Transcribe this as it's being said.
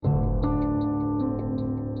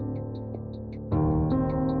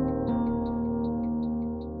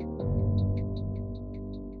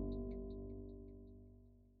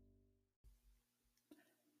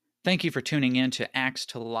Thank you for tuning in to Acts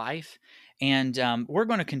to Life. And we're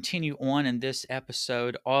going to continue on in this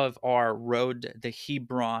episode of our Road the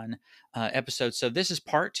Hebron episode. So, this is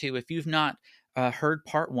part two. If you've not heard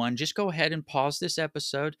part one, just go ahead and pause this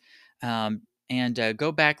episode and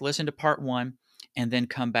go back, listen to part one, and then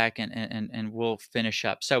come back and we'll finish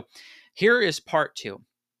up. So, here is part two.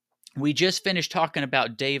 We just finished talking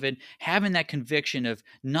about David having that conviction of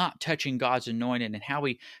not touching God's anointed and how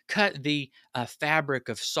he cut the fabric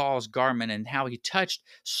of Saul's garment and how he touched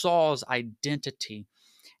Saul's identity.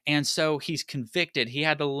 And so he's convicted. He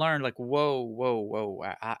had to learn, like, whoa, whoa, whoa,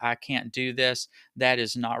 I can't do this. That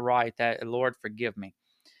is not right. That, Lord, forgive me.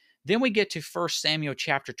 Then we get to 1 Samuel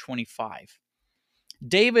chapter 25.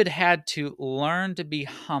 David had to learn to be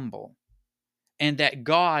humble and that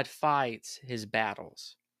God fights his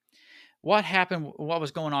battles. What happened, what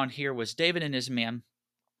was going on here was David and his men,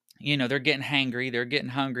 they're getting hangry, they're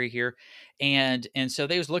getting hungry here. And so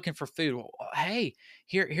they was looking for food. Well, hey,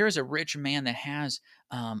 here's a rich man that has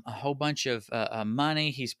a whole bunch of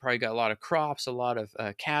money. He's probably got a lot of crops, a lot of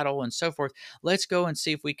cattle and so forth. Let's go and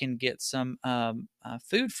see if we can get some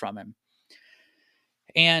food from him.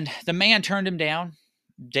 And the man turned him down.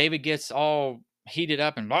 David gets all heated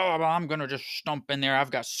up and blah, blah, blah. I'm going to just stomp in there. I've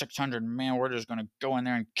got 600 men. We're just going to go in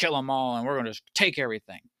there and kill them all, and we're going to just take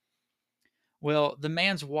everything. Well, the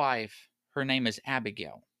man's wife, her name is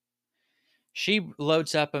Abigail. She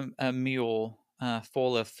loads up a mule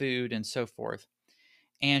full of food and so forth,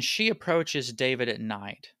 and she approaches David at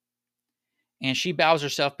night. And she bows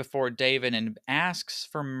herself before David and asks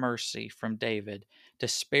for mercy from David to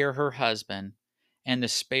spare her husband and to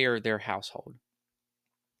spare their household.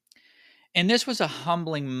 And this was a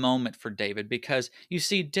humbling moment for David because, you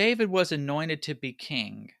see, David was anointed to be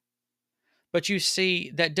king. But you see,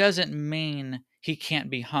 that doesn't mean he can't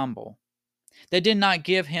be humble. That did not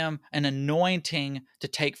give him an anointing to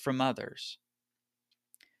take from others.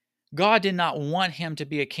 God did not want him to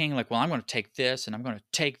be a king like, well, I'm going to take this and I'm going to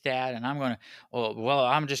take that and I'm going to,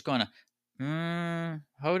 I'm just going to,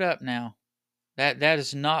 hold up now. That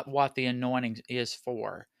is not what the anointing is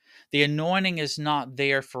for. The anointing is not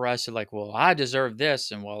there for us to like, well, I deserve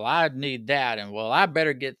this, and well, I need that, and well, I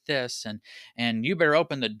better get this, and you better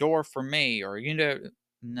open the door for me, or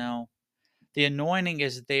no. The anointing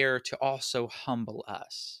is there to also humble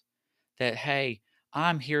us. That, hey,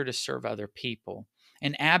 I'm here to serve other people.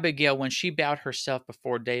 And Abigail, when she bowed herself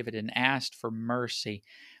before David and asked for mercy,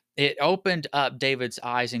 it opened up David's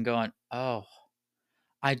eyes and going, oh,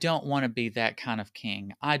 I don't want to be that kind of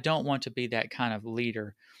king. I don't want to be that kind of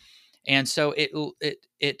leader. And so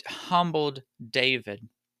it humbled David.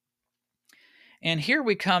 And here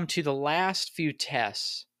we come to the last few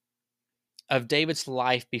tests of David's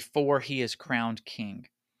life before he is crowned king.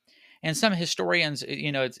 And some historians,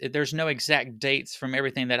 there's no exact dates from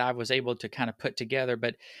everything that I was able to kind of put together,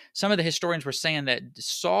 but some of the historians were saying that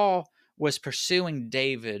Saul was pursuing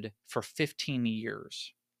David for 15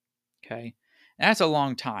 years. Okay. That's a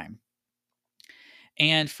long time.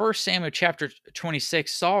 And 1 Samuel chapter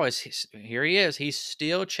 26, Saul here he is. He's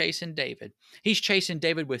still chasing David. He's chasing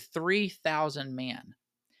David with 3,000 men.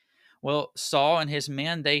 Well, Saul and his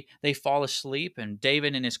men, they fall asleep, and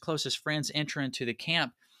David and his closest friends enter into the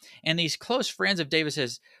camp. And these close friends of David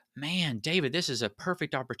says, man, David, this is a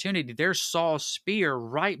perfect opportunity. There's Saul's spear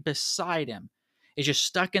right beside him. It's just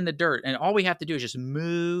stuck in the dirt. And all we have to do is just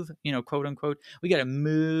move, quote unquote. We got to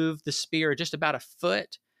move the spear just about a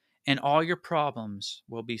foot, and all your problems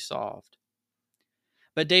will be solved.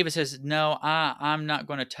 But David says, no, I'm not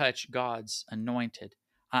going to touch God's anointed.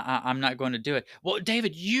 I'm not going to do it. Well,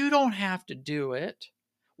 David, you don't have to do it.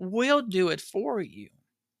 We'll do it for you.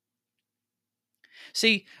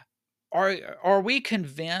 See, are we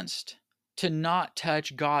convinced to not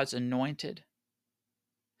touch God's anointed?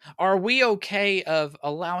 Are we okay of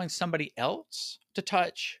allowing somebody else to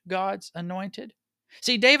touch God's anointed?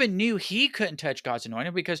 See, David knew he couldn't touch God's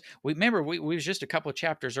anointed because we was just a couple of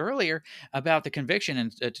chapters earlier about the conviction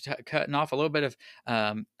and cutting off a little bit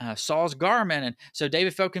of Saul's garment. And so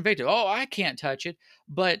David felt convicted. Oh, I can't touch it.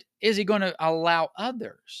 But is he going to allow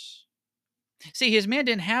others? See, his men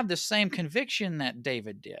didn't have the same conviction that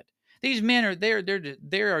David did. These men are there.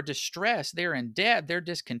 They are distressed. They're in debt. They're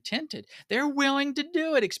discontented. They're willing to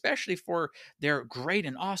do it, especially for their great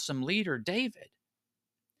and awesome leader, David.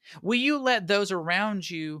 Will you let those around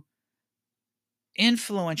you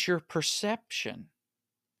influence your perception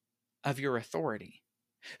of your authority?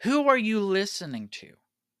 Who are you listening to?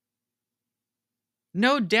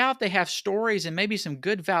 No doubt they have stories and maybe some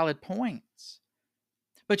good, valid points.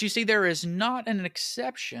 But you see, there is not an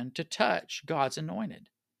exception to touch God's anointed.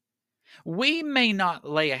 We may not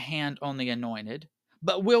lay a hand on the anointed,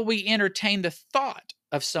 But will we entertain the thought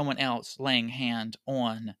of someone else laying hand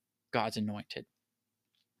on God's anointed?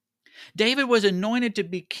 David was anointed to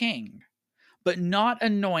be king, but not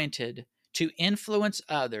anointed to influence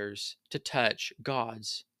others to touch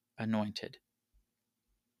God's anointed.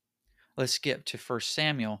 Let's skip to 1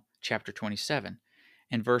 Samuel chapter 27.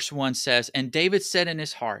 And verse 1 says, "And David said in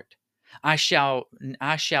his heart, I shall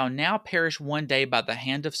now perish one day by the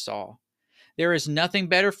hand of Saul. There is nothing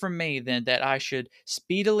better for me than that I should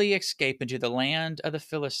speedily escape into the land of the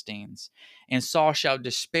Philistines, and Saul shall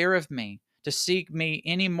despair of me to seek me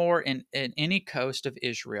any more in any coast of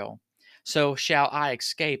Israel. So shall I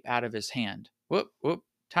escape out of his hand." Whoop,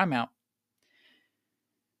 time out.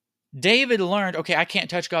 David learned, okay, I can't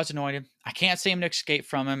touch God's anointed. I can't see him to escape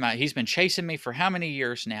from him. He's been chasing me for how many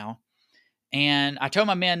years now? And I told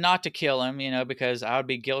my men not to kill him, because I would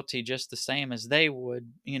be guilty just the same as they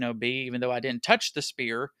would, be, even though I didn't touch the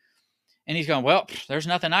spear. And he's going, well, there's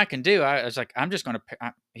nothing I can do. I was like, I'm just going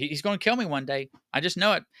to, he's going to kill me one day. I just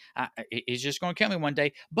know it. He's just going to kill me one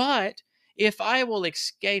day. But if I will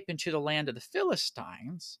escape into the land of the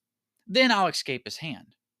Philistines, then I'll escape his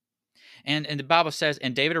hand. And the Bible says,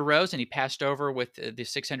 and David arose and he passed over with the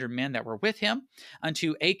 600 men that were with him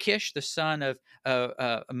unto Achish, the son of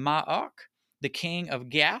Maok, the king of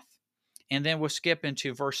Gath. And then we'll skip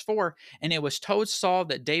into verse 4. And it was told Saul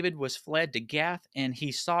that David was fled to Gath, and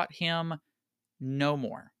he sought him no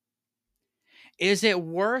more. Is it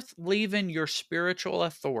worth leaving your spiritual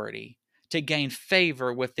authority to gain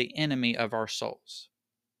favor with the enemy of our souls?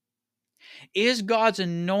 Is God's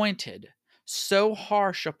anointed so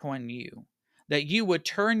harsh upon you that you would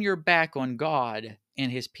turn your back on God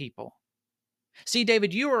and his people? See,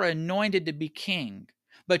 David, you are anointed to be king,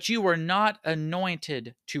 but you were not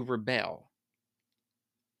anointed to rebel.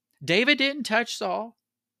 David didn't touch Saul.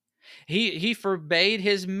 He forbade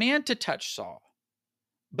his men to touch Saul,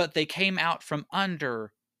 but they came out from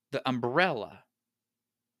under the umbrella.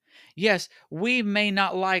 Yes, we may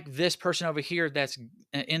not like this person over here that's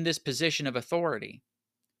in this position of authority,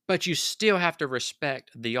 but you still have to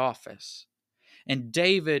respect the office. And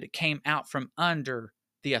David came out from under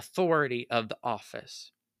the authority of the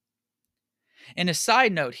office. And a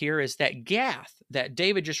side note here is that Gath, that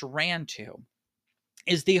David just ran to,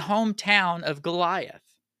 is the hometown of Goliath.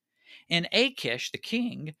 And Achish, the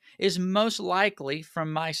king, is most likely,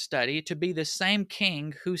 from my study, to be the same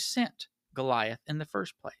king who sent Goliath in the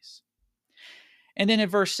first place. And then in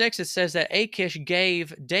verse 6, it says that Achish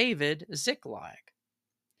gave David Ziklag.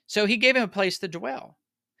 So he gave him a place to dwell.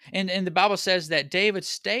 And the Bible says that David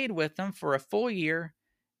stayed with them for a full year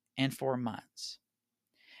and 4 months.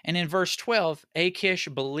 And in verse 12, Achish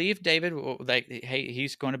believed David,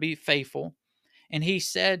 he's going to be faithful. And he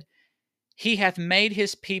said, he hath made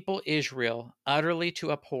his people Israel utterly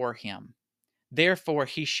to abhor him. Therefore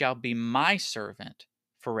he shall be my servant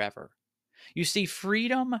forever. You see,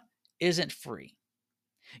 freedom isn't free.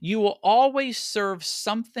 You will always serve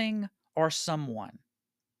something or someone.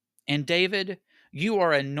 And David, you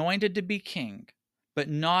are anointed to be king, but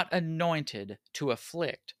not anointed to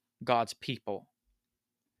afflict God's people.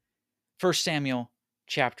 1 Samuel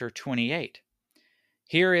chapter 28.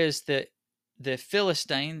 Here is the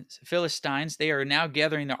Philistines. They are now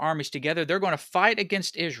gathering their armies together. They're going to fight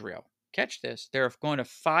against Israel. Catch this. They're going to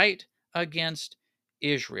fight against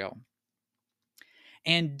Israel.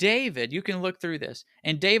 And David, you can look through this.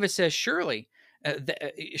 And David says, surely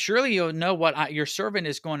you'll know what your servant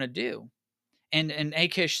is going to do. And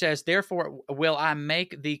Achish says, therefore will I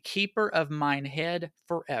make thee keeper of mine head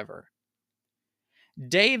forever.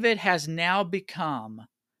 David has now become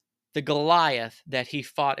the Goliath that he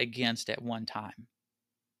fought against at one time.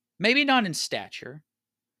 Maybe not in stature,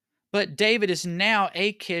 but David is now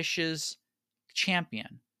Achish's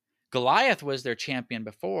champion. Goliath was their champion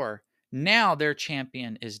before. Now their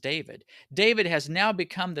champion is David. David has now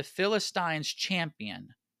become the Philistines'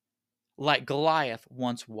 champion, like Goliath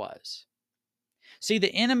once was. See,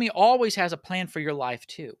 the enemy always has a plan for your life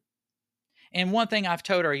too. And one thing I've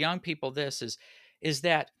told our young people this is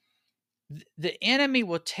that the enemy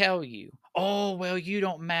will tell you, oh, well, you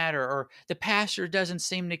don't matter, or the pastor doesn't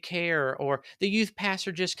seem to care, or the youth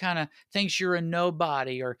pastor just kind of thinks you're a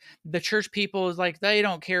nobody, or the church people is like, they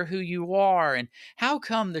don't care who you are. And how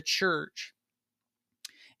come the church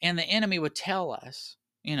and the enemy would tell us,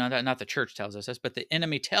 that not the church tells us this, but the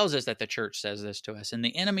enemy tells us that the church says this to us, and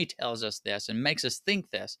the enemy tells us this and makes us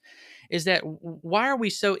think this, is that why are we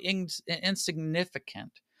so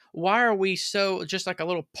insignificant? Why are we so just like a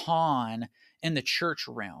little pawn in the church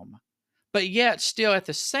realm, but yet still at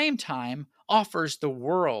the same time offers the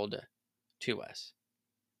world to us?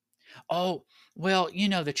 Oh, well,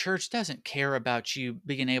 the church doesn't care about you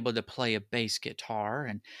being able to play a bass guitar,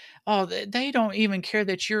 and oh, they don't even care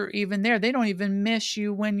that you're even there. They don't even miss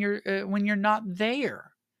you when you're not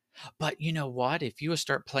there. But you know what? If you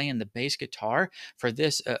start playing the bass guitar for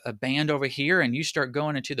this a band over here, and you start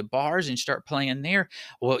going into the bars and start playing there,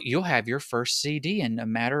 well, you'll have your first CD in a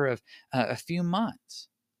matter of a few months.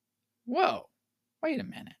 Whoa, wait a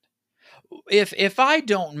minute. If I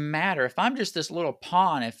don't matter, if I'm just this little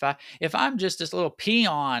pawn, if I'm just this little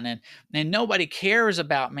peon, and nobody cares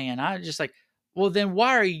about me, and I just like, well, then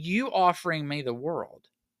why are you offering me the world?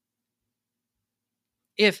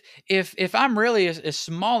 If I'm really as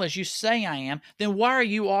small as you say I am, then why are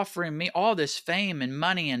you offering me all this fame and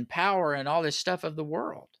money and power and all this stuff of the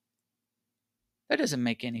world? That doesn't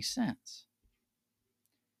make any sense.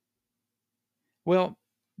 Well,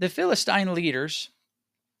 the Philistine leaders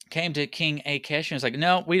came to King Achish and was like,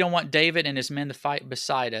 no, we don't want David and his men to fight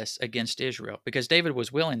beside us against Israel, because David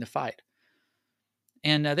was willing to fight.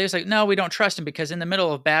 And they was like, no, we don't trust him, because in the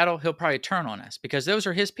middle of battle, he'll probably turn on us, because those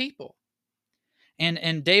are his people.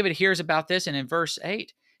 And David hears about this, and in verse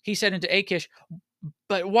 8, he said unto Achish,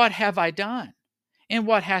 but what have I done? And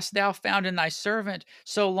what hast thou found in thy servant,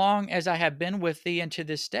 so long as I have been with thee unto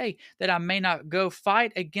this day, that I may not go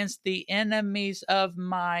fight against the enemies of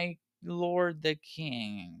my lord the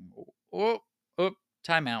king? Oh, oh,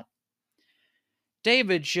 time out.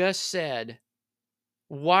 David just said,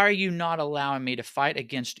 why are you not allowing me to fight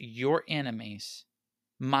against your enemies,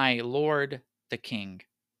 my lord the king?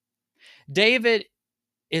 David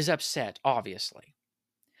is upset, obviously.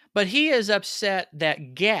 But he is upset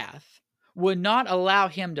that Gath would not allow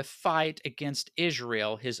him to fight against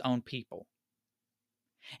Israel, his own people.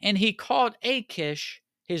 And he called Achish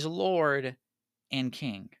his lord and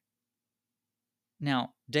king.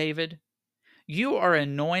 Now, David, you are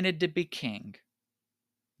anointed to be king,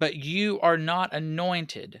 but you are not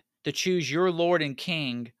anointed to choose your lord and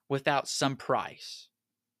king without some price.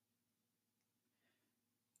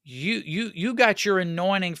 You got your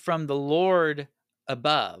anointing from the Lord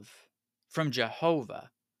above, from Jehovah.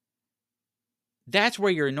 That's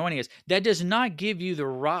where your anointing is. That does not give you the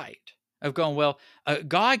right of going, well,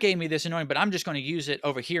 God gave me this anointing, but I'm just going to use it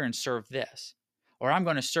over here and serve this, or I'm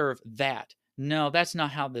going to serve that. No, that's not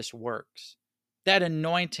how this works. That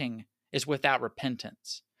anointing is without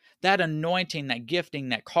repentance. That anointing, that gifting,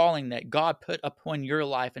 that calling that God put upon your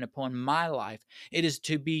life and upon my life, it is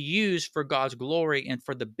to be used for God's glory and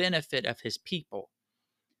for the benefit of his people,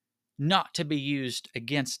 not to be used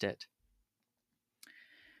against it.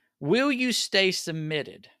 Will you stay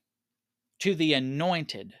submitted to the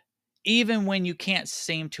anointed, even when you can't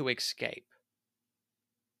seem to escape?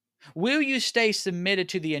 Will you stay submitted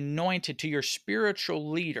to the anointed, to your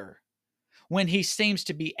spiritual leader, when he seems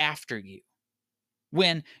to be after you?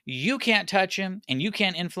 When you can't touch him and you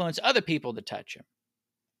can't influence other people to touch him?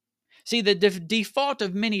 See, the default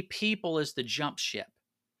of many people is to jump ship.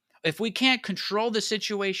 If we can't control the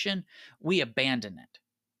situation, we abandon it.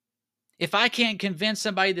 If I can't convince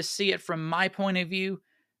somebody to see it from my point of view,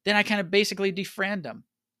 then I kind of basically defriend them.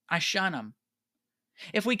 I shun them.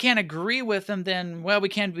 If we can't agree with them, then, well, we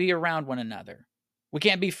can't be around one another. We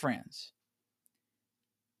can't be friends.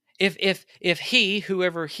 If he,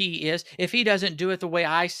 whoever he is, if he doesn't do it the way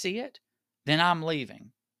I see it, then I'm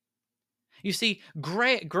leaving. You see,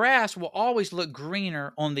 grass will always look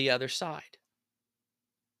greener on the other side.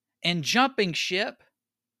 And jumping ship,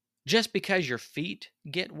 just because your feet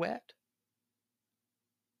get wet.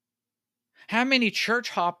 How many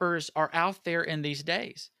church hoppers are out there in these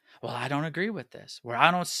days? Well, I don't agree with this. Where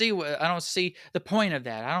I don't see the point of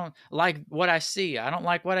that. I don't like what I see. I don't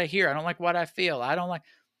like what I hear. I don't like what I feel. I don't like.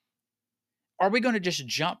 Are we going to just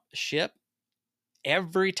jump ship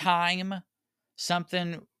every time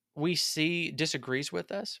something we see disagrees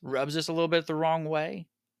with us, rubs us a little bit the wrong way?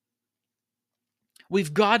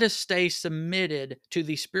 We've got to stay submitted to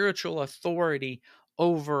the spiritual authority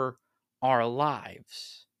over our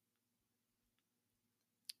lives.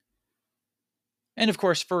 And of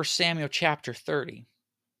course, 1 Samuel chapter 30.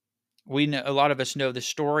 We know, a lot of us know the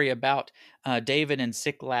story about David and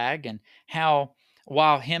Ziklag, and how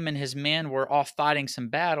while him and his men were off fighting some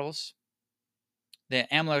battles,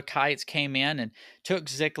 the Amalekites came in and took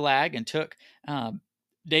Ziklag and took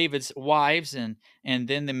David's wives, and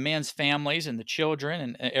then the men's families and the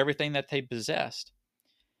children and everything that they possessed.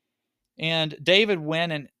 And David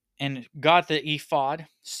went and got the ephod,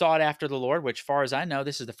 sought after the Lord, which, far as I know,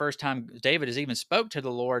 this is the first time David has even spoke to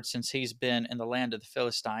the Lord since he's been in the land of the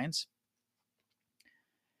Philistines.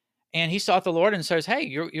 And he sought the Lord and says, hey,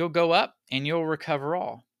 you'll go up and you'll recover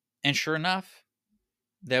all. And sure enough,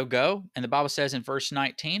 they'll go. And the Bible says in verse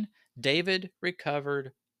 19, David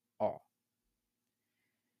recovered all.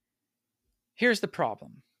 Here's the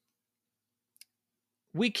problem.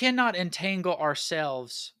 We cannot entangle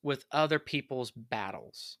ourselves with other people's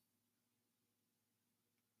battles.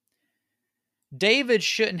 David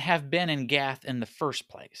shouldn't have been in Gath in the first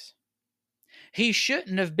place. He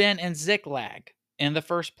shouldn't have been in Ziklag in the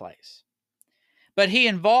first place. But he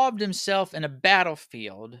involved himself in a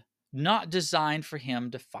battlefield not designed for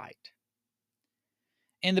him to fight.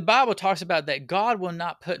 And the Bible talks about that God will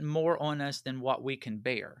not put more on us than what we can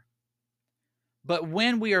bear. But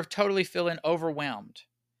when we are totally feeling overwhelmed,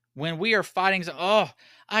 when we are fighting, oh,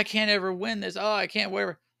 I can't ever win this. Oh, I can't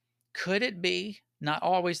whatever. Could it be, not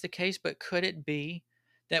always the case, but could it be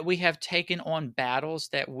that we have taken on battles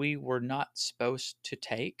that we were not supposed to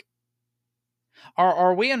take?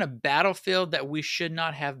 Are we in a battlefield that we should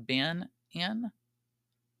not have been in?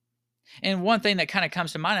 And one thing that kind of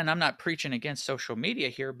comes to mind, and I'm not preaching against social media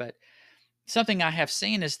here, but something I have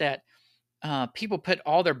seen is that people put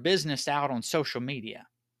all their business out on social media.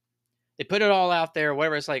 They put it all out there,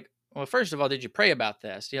 whatever. It's like, well, first of all, did you pray about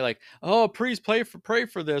this? You're like, oh, please pray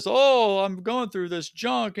for this. Oh, I'm going through this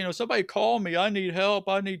junk. Somebody call me. I need help.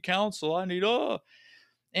 I need counsel. I need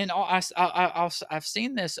And I've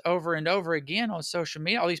seen this over and over again on social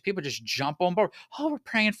media. All these people just jump on board. Oh, we're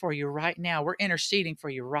praying for you right now. We're interceding for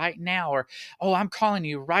you right now. Or, oh, I'm calling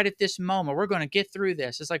you right at this moment. We're going to get through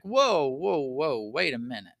this. It's like, whoa, wait a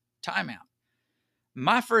minute. Time out.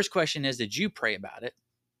 My first question is, did you pray about it?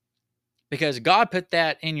 Because God put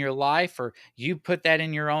that in your life, or you put that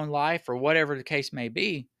in your own life, or whatever the case may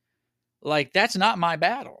be. Like, that's not my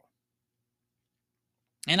battle.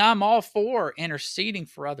 And I'm all for interceding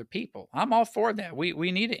for other people. I'm all for that.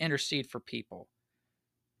 We need to intercede for people.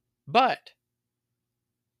 But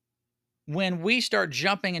when we start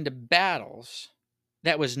jumping into battles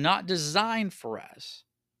that was not designed for us,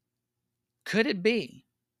 could it be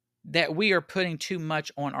that we are putting too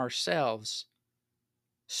much on ourselves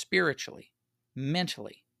spiritually,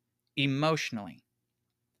 mentally, emotionally?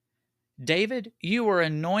 David, you were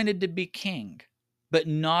anointed to be king, but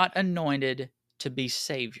not anointed to be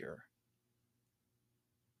savior.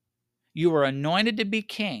 You were anointed to be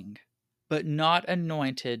king, but not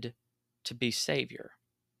anointed to be savior.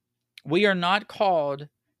 We are not called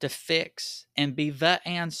to fix and be the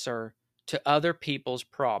answer to other people's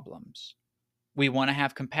problems. We want to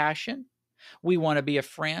have compassion. We want to be a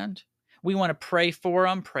friend. We want to pray for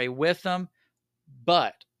them, pray with them,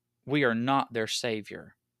 but we are not their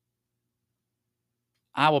savior.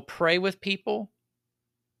 I will pray with people,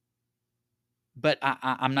 but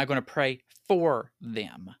I'm not going to pray for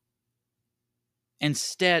them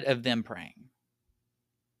instead of them praying.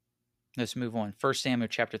 Let's move on. 1 Samuel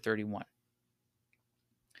chapter 31.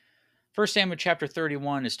 1 Samuel chapter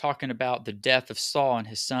 31 is talking about the death of Saul and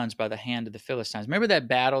his sons by the hand of the Philistines. Remember that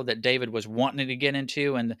battle that David was wanting to get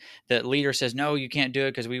into, and the leader says, no, you can't do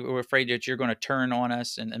it because we were afraid that you're going to turn on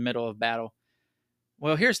us in the middle of battle.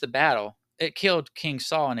 Well, here's the battle. It killed King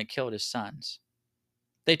Saul and it killed his sons.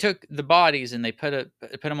 They took the bodies and they put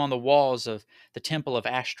them on the walls of the temple of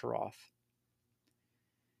Ashtaroth.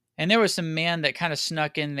 And there was some men that kind of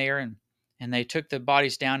snuck in there and they took the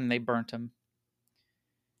bodies down and they burnt them.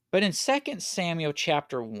 But in 2 Samuel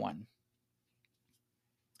chapter 1,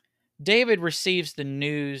 David receives the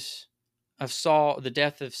news of Saul, the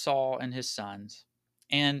death of Saul and his sons.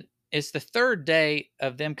 And it's the third day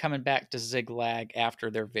of them coming back to Ziklag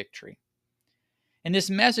after their victory. And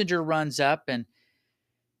this messenger runs up and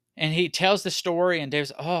he tells the story, and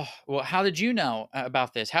David's, oh, well, how did you know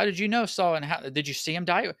about this? How did you know Saul, and how did you see him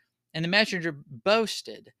die? And the messenger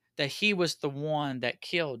boasted that he was the one that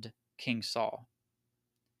killed King Saul.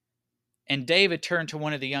 And David turned to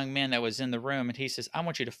one of the young men that was in the room, and he says, I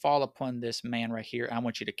want you to fall upon this man right here. I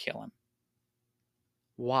want you to kill him.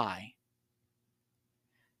 Why?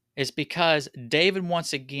 It's because David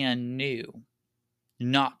once again knew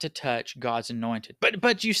not to touch God's anointed.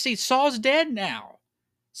 But you see, Saul's dead now.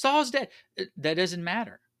 Saul's dead. That doesn't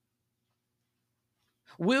matter.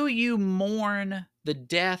 Will you mourn the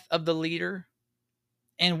death of the leader?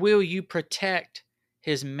 And will you protect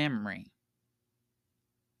his memory?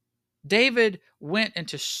 David went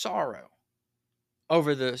into sorrow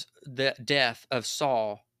over the death of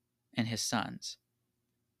Saul and his sons.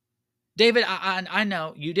 David, I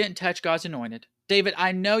know you didn't touch God's anointed. David,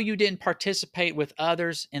 I know you didn't participate with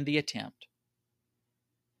others in the attempt.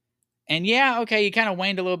 And yeah, okay, you kind of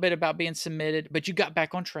waned a little bit about being submitted, but you got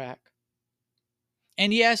back on track.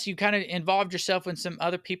 And yes, you kind of involved yourself in some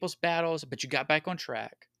other people's battles, but you got back on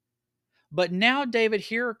track. But now, David,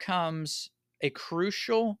 here comes a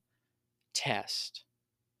crucial test.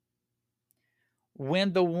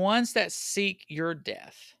 when the ones that seek your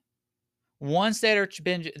death, ones that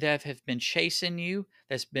have been chasing you,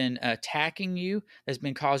 that's been attacking you, that's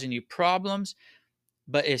been causing you problems,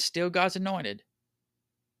 but is still God's anointed,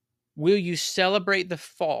 will you celebrate the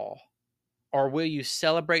fall, or will you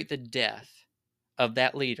celebrate the death of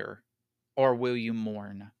that leader, or will you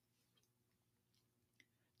mourn?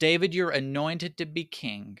 David, you're anointed to be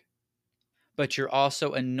king, but you're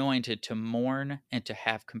also anointed to mourn and to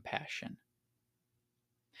have compassion.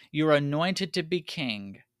 You're anointed to be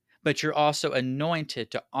king, but you're also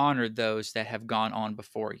anointed to honor those that have gone on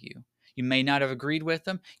before you. You may not have agreed with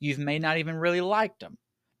them, you may not even really liked them,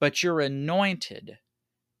 but you're anointed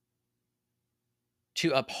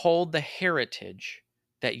to uphold the heritage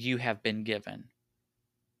that you have been given.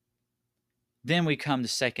 Then we come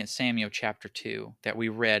to 2 Samuel chapter 2 that we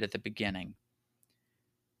read at the beginning.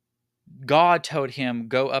 God told him,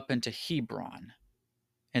 go up into Hebron.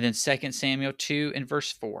 And then 2 Samuel 2 and verse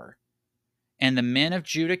 4. And the men of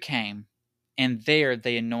Judah came, and there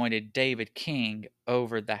they anointed David king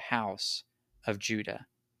over the house of Judah.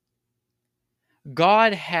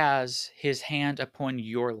 God has his hand upon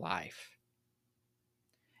your life,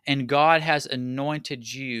 and God has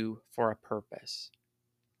anointed you for a purpose.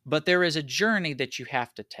 But there is a journey that you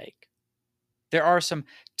have to take. There are some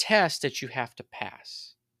tests that you have to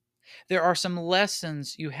pass. There are some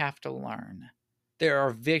lessons you have to learn. There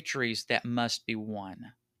are victories that must be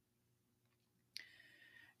won.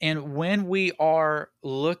 And when we are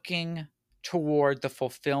looking toward the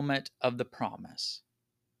fulfillment of the promise,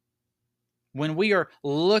 when we are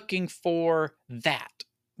looking for that,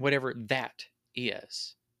 whatever that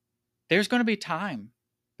is, there's going to be time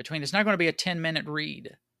between. It's not going to be a 10-minute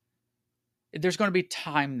read. There's going to be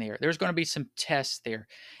time there. There's going to be some tests there.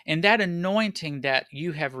 And that anointing that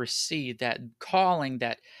you have received, that calling,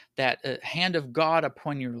 that hand of God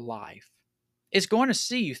upon your life is going to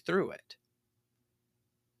see you through it.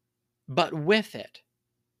 But with it,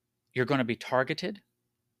 you're going to be targeted.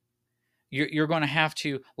 You're going to have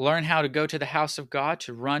to learn how to go to the house of God,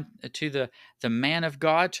 to run to the man of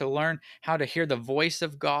God, to learn how to hear the voice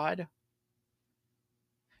of God.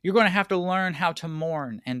 You're going to have to learn how to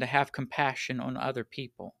mourn and to have compassion on other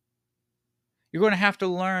people. You're going to have to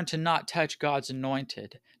learn to not touch God's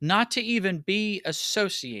anointed, not to even be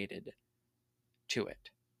associated to it.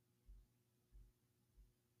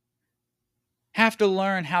 Have to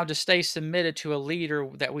learn how to stay submitted to a leader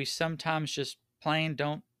that we sometimes just plain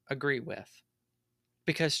don't agree with.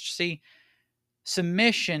 Because, see,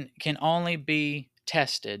 submission can only be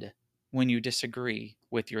tested when you disagree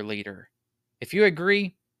with your leader. If you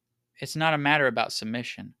agree, it's not a matter about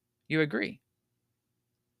submission. You agree.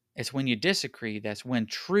 It's when you disagree that's when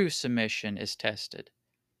true submission is tested.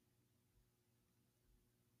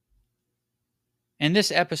 In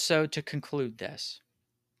this episode, to conclude this,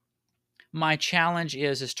 my challenge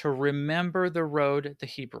is to remember the road to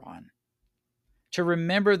Hebron, to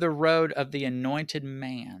remember the road of the anointed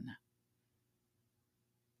man,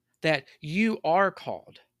 that you are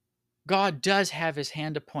called. God does have his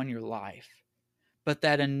hand upon your life, but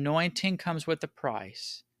that anointing comes with a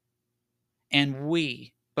price. And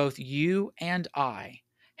we, both you and I,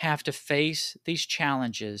 have to face these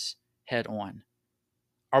challenges head on.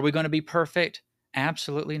 Are we going to be perfect?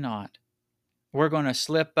 Absolutely not. We're going to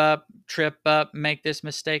slip up, trip up, make this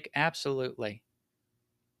mistake? Absolutely.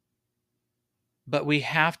 But we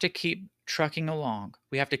have to keep trucking along.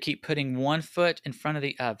 We have to keep putting one foot in front of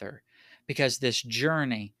the other, because this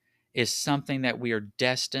journey is something that we are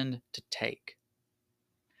destined to take.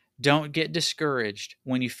 Don't get discouraged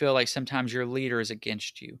when you feel like sometimes your leader is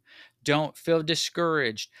against you. Don't feel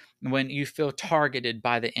discouraged when you feel targeted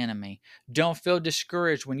by the enemy. Don't feel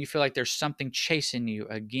discouraged when you feel like there's something chasing you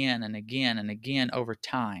again and again and again over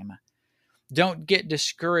time. Don't get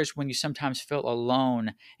discouraged when you sometimes feel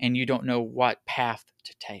alone and you don't know what path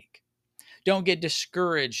to take. Don't get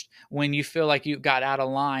discouraged when you feel like you got out of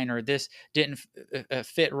line, or this didn't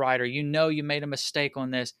fit right, or you know you made a mistake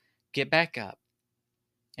on this. Get back up.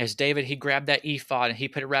 As David, he grabbed that ephod and he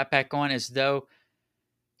put it right back on as though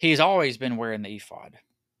he's always been wearing the ephod.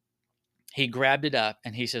 He grabbed it up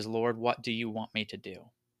and he says, Lord, what do you want me to do?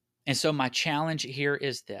 And so my challenge here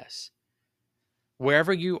is this.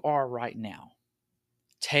 Wherever you are right now,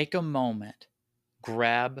 take a moment,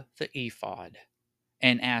 grab the ephod,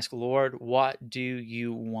 and ask, Lord, what do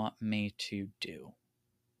you want me to do?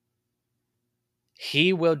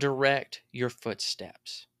 He will direct your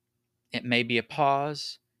footsteps. It may be a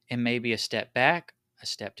pause. It may be a step back, a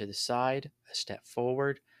step to the side, a step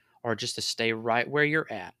forward, or just to stay right where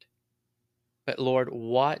you're at. But Lord,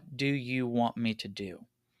 what do you want me to do?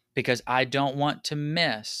 Because I don't want to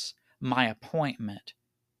miss my appointment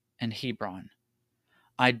in Hebron.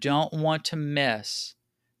 I don't want to miss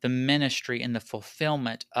the ministry and the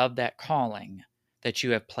fulfillment of that calling that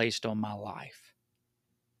you have placed on my life.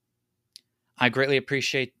 I greatly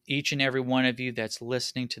appreciate each and every one of you that's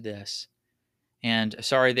listening to this. And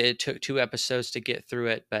sorry that it took 2 episodes to get through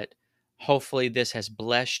it, but hopefully this has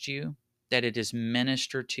blessed you, that it has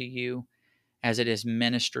ministered to you as it has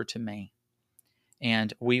ministered to me.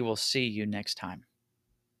 And we will see you next time.